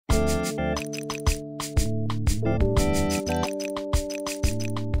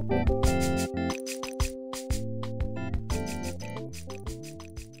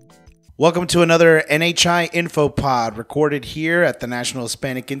Welcome to another NHI Infopod recorded here at the National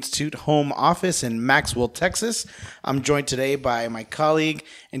Hispanic Institute home office in Maxwell, Texas. I'm joined today by my colleague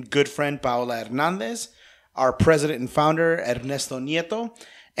and good friend Paola Hernandez, our president and founder Ernesto Nieto,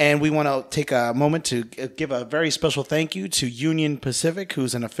 and we want to take a moment to give a very special thank you to Union Pacific,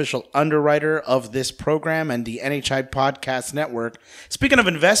 who's an official underwriter of this program and the NHI Podcast Network. Speaking of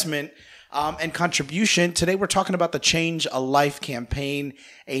investment, and contribution, today we're talking about the Change a Life campaign,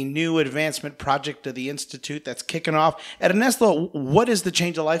 a new advancement project of the Institute that's kicking off. Ernesto, what is the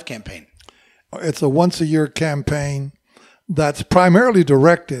Change a Life campaign? It's a once-a-year campaign that's primarily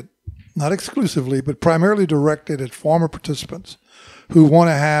directed, not exclusively, but primarily directed at former participants who want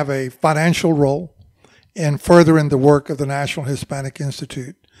to have a financial role in furthering the work of the National Hispanic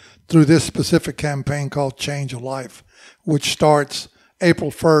Institute through this specific campaign called Change a Life, which starts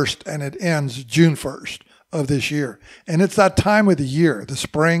April 1st, and it ends June 1st of this year. And it's that time of the year, the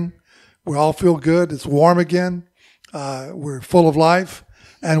spring. We all feel good. It's warm again. We're full of life.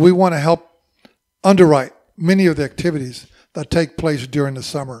 And we want to help underwrite many of the activities that take place during the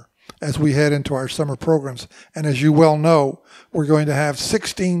summer as we head into our summer programs. And as you well know, we're going to have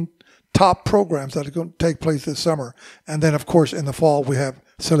 16 top programs that are going to take place this summer. And then, of course, in the fall, we have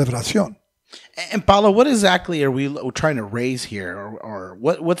Celebración. And Paola, what exactly are we trying to raise here, or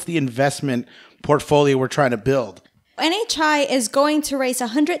what's the investment portfolio we're trying to build? NHI is going to raise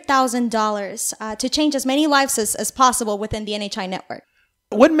 $100,000 to change as many lives as possible within the NHI network.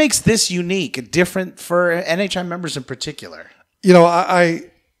 What makes this unique, different for NHI members in particular? You know, I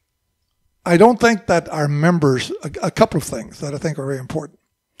don't think that our members, a couple of things that I think are very important.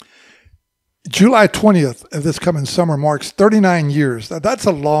 July 20th of this coming summer marks 39 years. That's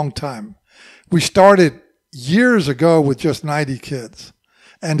a long time. We started years ago with just 90 kids.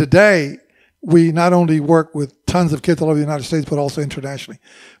 And today, we not only work with tons of kids all over the United States, but also internationally.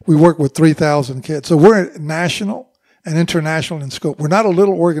 We work with 3,000 kids. So we're national and international in scope. We're not a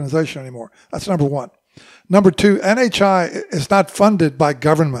little organization anymore. That's number one. Number two, NHI is not funded by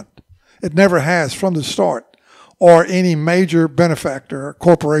government. It never has from the start, or any major benefactor, or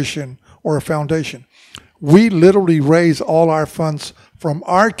corporation, or a foundation. We literally raise all our funds from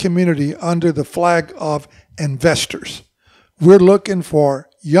our community under the flag of investors. We're looking for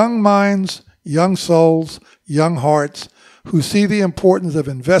young minds, young souls, young hearts who see the importance of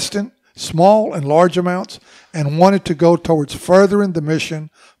investing small and large amounts and want it to go towards furthering the mission,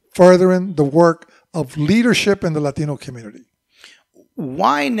 furthering the work of leadership in the Latino community.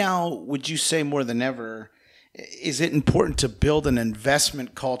 Why now, would you say more than ever, is it important to build an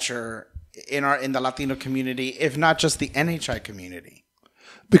investment culture in the Latino community, if not just the NHI community?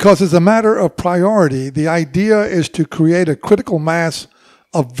 Because it's a matter of priority. The idea is to create a critical mass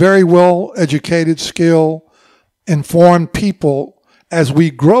of very well-educated, skilled, informed people as we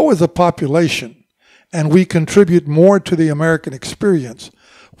grow as a population and we contribute more to the American experience.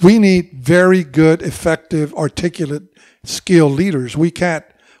 We need very good, effective, articulate, skilled leaders. We can't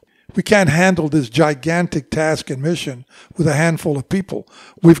handle this gigantic task and mission with a handful of people.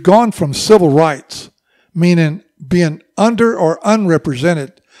 We've gone from civil rights, meaning being under or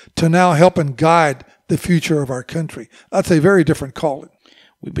unrepresented, to now helping guide the future of our country. That's a very different calling.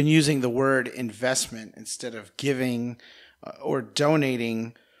 We've been using the word investment instead of giving or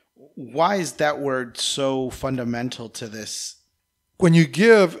donating. Why is that word so fundamental to this? When you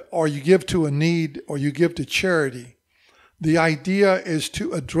give, or you give to a need, or you give to charity, the idea is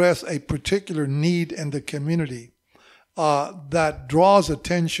to address a particular need in the community that draws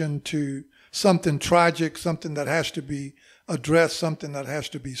attention to something tragic, something that has to be addressed, something that has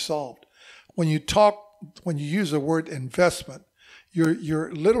to be solved. When you use the word investment,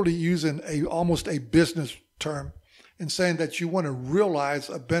 you're literally using almost a business term in saying that you want to realize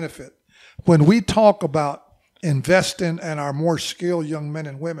a benefit. When we talk about investing in our more skilled young men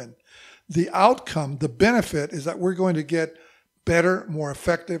and women, the outcome, the benefit, is that we're going to get better, more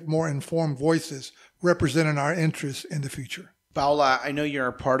effective, more informed voices representing our interests in the future. Paola, I know you're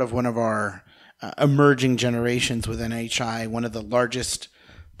a part of one of our emerging generations with NHI. One of the largest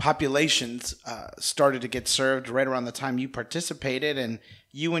populations started to get served right around the time you participated, and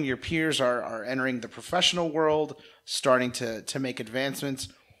you and your peers are entering the professional world, starting to make advancements.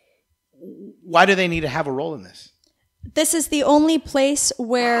 Why do they need to have a role in this? This is the only place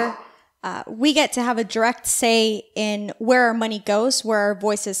where we get to have a direct say in where our money goes, where our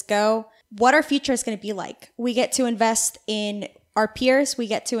voices go, what our future is going to be like. We get to invest in our peers. We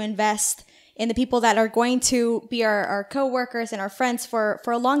get to invest in the people that are going to be our coworkers and our friends for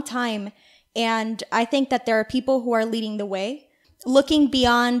a long time. And I think that there are people who are leading the way, looking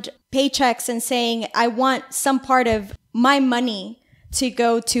beyond paychecks and saying, I want some part of my money to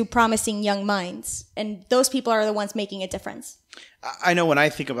go to promising young minds. And those people are the ones making a difference. I know when I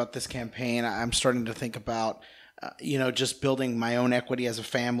think about this campaign, I'm starting to think about, just building my own equity as a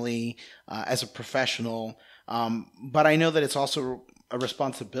family, as a professional. But I know that it's also a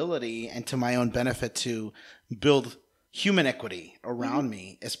responsibility and to my own benefit to build human equity around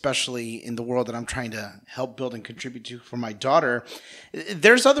me, especially in the world that I'm trying to help build and contribute to for my daughter.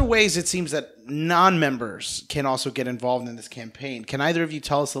 There's other ways it seems that non-members can also get involved in this campaign. Can either of you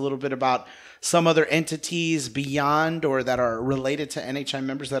tell us a little bit about some other entities beyond or that are related to NHI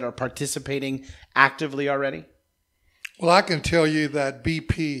members that are participating actively already? Well, I can tell you that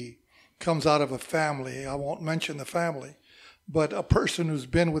BP comes out of a family. I won't mention the family, but a person who's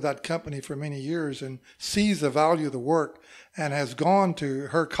been with that company for many years and sees the value of the work and has gone to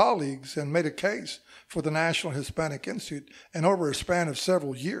her colleagues and made a case for the National Hispanic Institute. And over a span of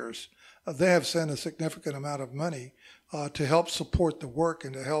several years, they have sent a significant amount of money to help support the work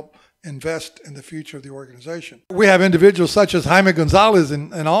and to help invest in the future of the organization. We have individuals such as Jaime Gonzalez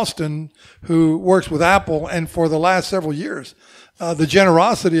in Austin who works with Apple, and for the last several years, the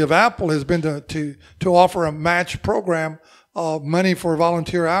generosity of Apple has been to offer a match program of money for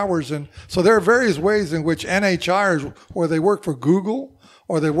volunteer hours. And so there are various ways in which NHIers, where they work for Google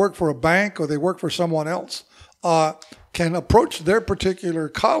or they work for a bank or they work for someone else, can approach their particular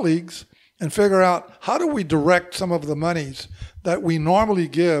colleagues and figure out how do we direct some of the monies that we normally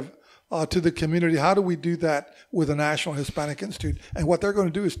give to the community. How do we do that with the National Hispanic Institute? And what they're going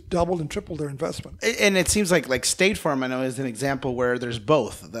to do is double and triple their investment. And it seems like State Farm, I know, is an example where there's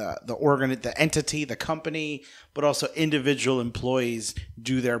both the entity, the company, but also individual employees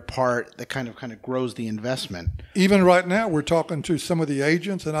do their part that kind of grows the investment. Even right now, we're talking to some of the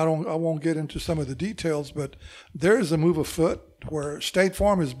agents, and I won't get into some of the details, but there is a move afoot where State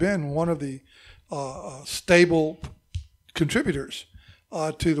Farm has been one of the stable contributors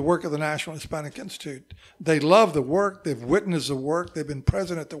to the work of the National Hispanic Institute. They love the work. They've witnessed the work. They've been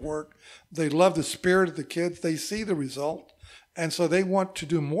present at the work. They love the spirit of the kids. They see the result. And so they want to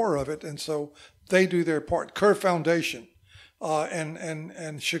do more of it. And so they do their part. Kerr Foundation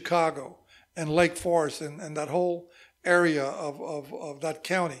and Chicago and Lake Forest and that whole area of that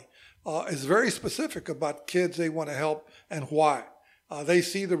county is very specific about kids they want to help and why. They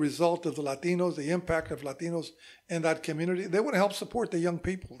see the result of the Latinos, the impact of Latinos in that community. They want to help support the young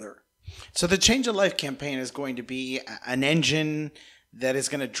people there. So the Change of Life campaign is going to be an engine that is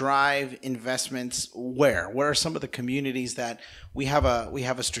going to drive investments where? Where are some of the communities that we have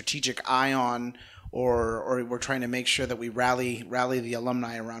a strategic eye on, or we're trying to make sure that we rally the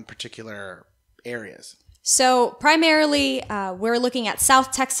alumni around particular areas? So primarily, we're looking at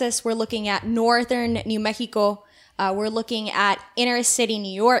South Texas. We're looking at northern New Mexico. We're looking at inner city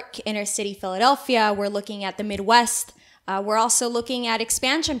New York, inner city Philadelphia. We're looking at the Midwest. We're also looking at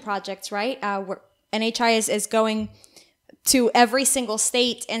expansion projects, right? NHI is going to every single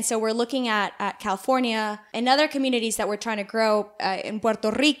state. And so we're looking at California and other communities that we're trying to grow in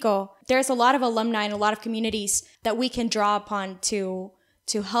Puerto Rico. There's a lot of alumni and a lot of communities that we can draw upon to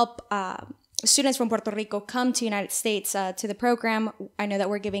help students from Puerto Rico come to United States to the program. I know that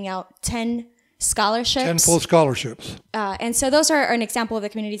we're giving out 10 scholarships. 10 full scholarships. And so those are an example of the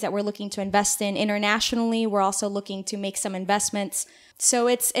communities that we're looking to invest in. Internationally, we're also looking to make some investments. So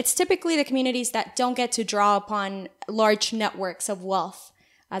it's typically the communities that don't get to draw upon large networks of wealth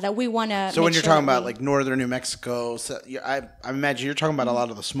that we want to. So when you're talking about like northern New Mexico, so I imagine you're talking about a lot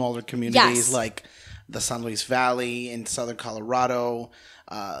of the smaller communities, like the San Luis Valley in southern Colorado,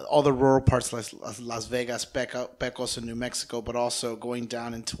 all the rural parts like Las Vegas, Pecos in New Mexico, but also going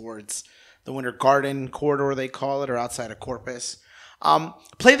down and towards the Winter Garden corridor, they call it, or outside of Corpus.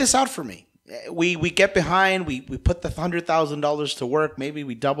 Play this out for me. We get behind, we put the $100,000 to work, maybe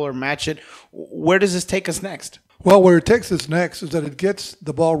we double or match it. Where does this take us next? Well, where it takes us next is that it gets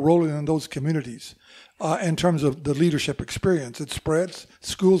the ball rolling in those communities in terms of the leadership experience. It spreads.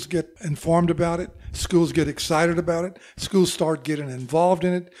 Schools get informed about it. Schools get excited about it. Schools start getting involved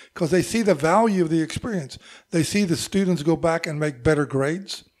in it because they see the value of the experience. They see the students go back and make better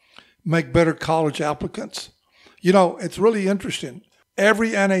grades, make better college applicants. You know, it's really interesting.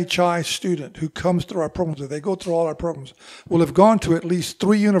 Every NHI student who comes through our programs, if they go through all our programs, will have gone to at least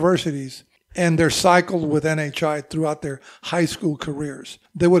 3 universities in their cycle with NHI throughout their high school careers.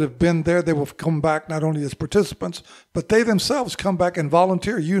 They would have been there. They will have come back not only as participants, but they themselves come back and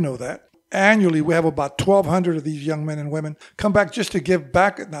volunteer. You know that. Annually, we have about 1,200 of these young men and women come back just to give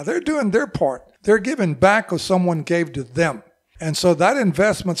back. Now, they're doing their part. They're giving back because someone gave to them. And so that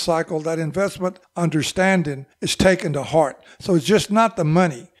investment cycle, that investment understanding is taken to heart. So it's just not the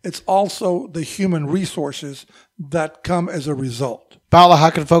money. It's also the human resources that come as a result. Paola,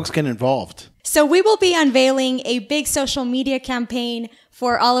 how can folks get involved? So we will be unveiling a big social media campaign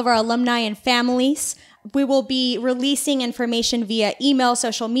for all of our alumni and families. We will be releasing information via email,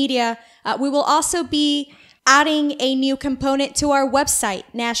 social media. We will also be adding a new component to our website,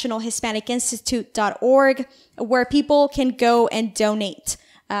 nationalhispanicinstitute.org, where people can go and donate.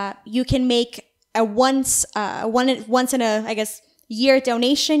 You can make a once in a, I guess, year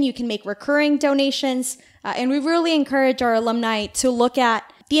donation. You can make recurring donations. And we really encourage our alumni to look at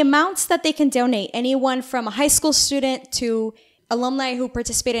the amounts that they can donate. Anyone from a high school student to alumni who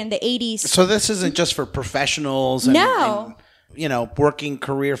participated in the 80s. So this isn't just for professionals and working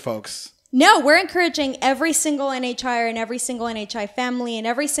career folks. No, we're encouraging every single NHIer and every single NHI family and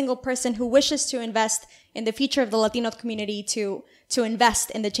every single person who wishes to invest in the future of the Latino community to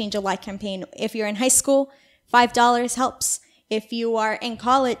invest in the Change a Life campaign. If you're in high school, $5 helps. If you are in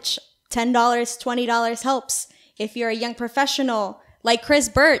college, $10, $20 helps. If you're a young professional like Chris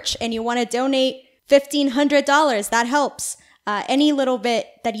Birch and you want to donate $1,500, that helps. Any little bit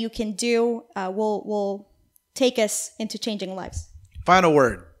that you can do will take us into changing lives. Final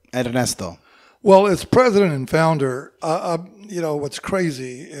word, Ernesto. Well, as president and founder, what's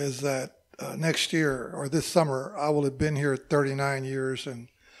crazy is that next year or this summer, I will have been here 39 years, and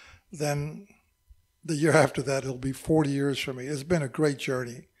then the year after that, it'll be 40 years for me. It's been a great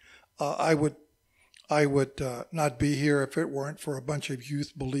journey. I would not be here if it weren't for a bunch of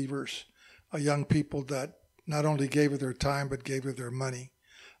youth believers, young people that not only gave of their time but gave of their money.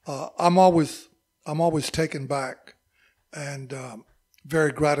 I'm always taken back and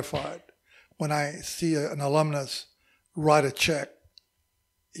very gratified when I see an alumnus write a check,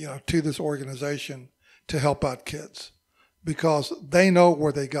 to this organization to help out kids, because they know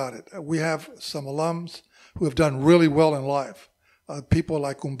where they got it. We have some alums who have done really well in life. People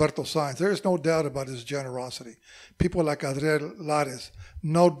like Humberto Sainz, there is no doubt about his generosity. People like Adriel Lares,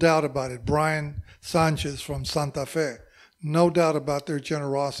 no doubt about it. Brian Sanchez from Santa Fe, no doubt about their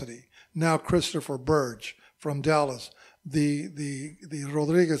generosity. Now Christopher Burge from Dallas, the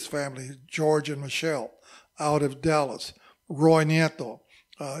Rodriguez family, George and Michelle out of Dallas, Roy Nieto.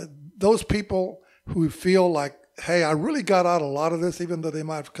 Those people who feel like, hey, I really got out a lot of this, even though they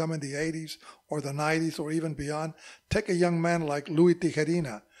might have come in the 80s or the 90s or even beyond. Take a young man like Louis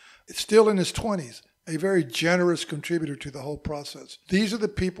Tijerina, still in his 20s, a very generous contributor to the whole process. These are the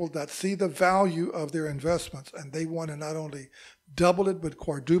people that see the value of their investments, and they want to not only double it but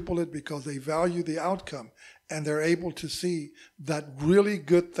quadruple it because they value the outcome, and they're able to see that really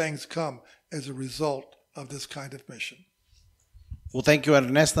good things come as a result of this kind of mission. Well, thank you,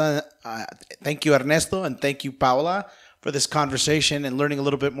 Ernesto. And thank you, Paola, for this conversation and learning a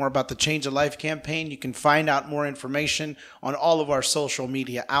little bit more about the Change a Life campaign. You can find out more information on all of our social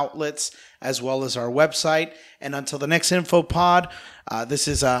media outlets as well as our website. And until the next Infopod, this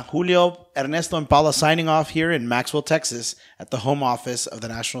is Julio, Ernesto, and Paola signing off here in Maxwell, Texas at the home office of the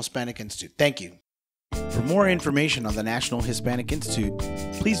National Hispanic Institute. Thank you. For more information on the National Hispanic Institute,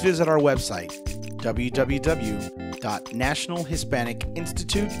 please visit our website,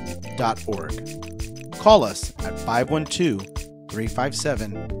 www.nationalhispanicinstitute.org. Call us at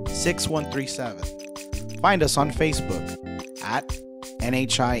 512-357-6137. Find us on Facebook at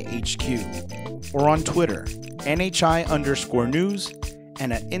NHIHQ or on Twitter, NHI_news,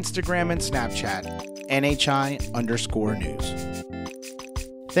 and at Instagram and Snapchat, NHI_news.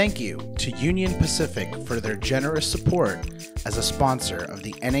 Thank you to Union Pacific for their generous support as a sponsor of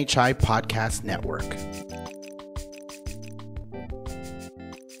the NHI Podcast Network.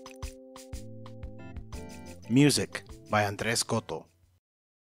 Music by Andres Cotto.